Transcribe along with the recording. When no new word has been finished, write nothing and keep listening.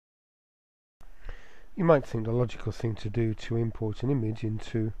You might think the logical thing to do to import an image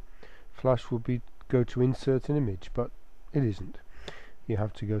into Flash would be go to insert an image, but it isn't. You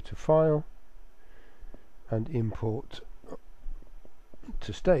have to go to File and Import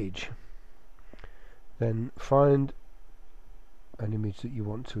to Stage. Then find an image that you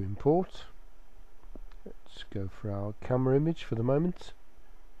want to import. Let's go for our camera image for the moment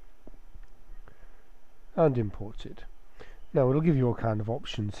and import it. Now it'll give you all kind of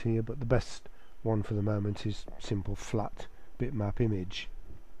options here, but the best one for the moment is simple flat bitmap image.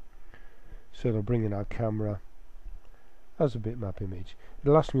 So it'll bring in our camera as a bitmap image.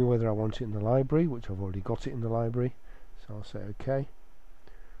 It'll ask me whether I want it in the library, which I've already got it in the library, so I'll say OK.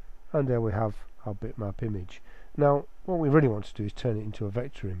 And there we have our bitmap image. Now what we really want to do is turn it into a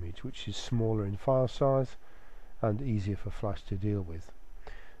vector image, which is smaller in file size and easier for Flash to deal with.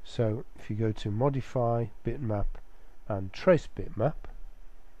 So if you go to Modify, Bitmap and Trace Bitmap,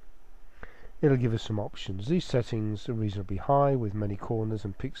 it'll give us some options. These settings are reasonably high with many corners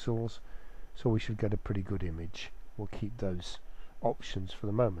and pixels, so we should get a pretty good image. We'll keep those options for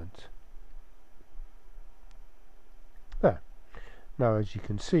the moment. There. Now as you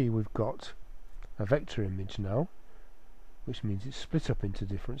can see, we've got a vector image now, which means it's split up into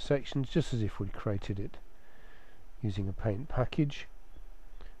different sections, just as if we'd created it using a paint package.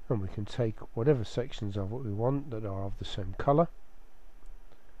 And we can take whatever sections of what we want that are of the same colour.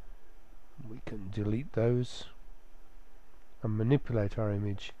 We can delete those and manipulate our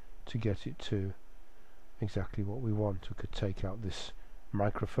image to get it to exactly what we want. We could take out this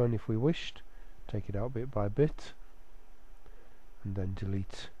microphone if we wished, take it out bit by bit, and then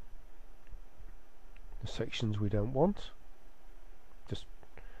delete the sections we don't want. Just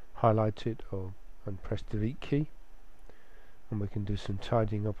highlight it and press delete key, and we can do some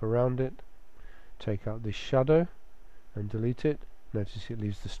tidying up around it. Take out this shadow and delete it. Notice it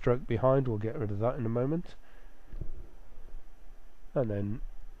leaves the stroke behind. We'll get rid of that in a moment. And then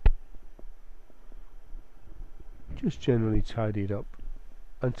just generally tidy it up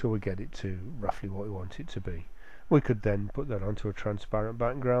until we get it to roughly what we want it to be. We could then put that onto a transparent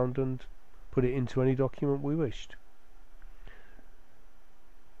background and put it into any document we wished.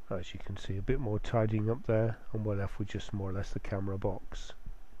 As you can see, a bit more tidying up there, and we're left with just more or less the camera box.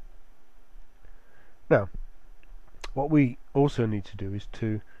 Now, what we also need to do is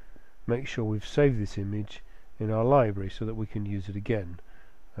to make sure we've saved this image in our library so that we can use it again.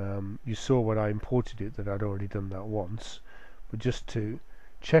 You saw when I imported it that I'd already done that once, but just to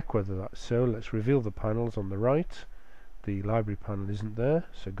check whether that's so, let's reveal the panels on the right. The library panel isn't there,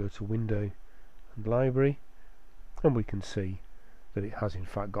 so go to Window and Library, and we can see that it has in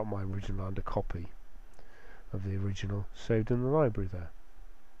fact got my original and a copy of the original saved in the library there.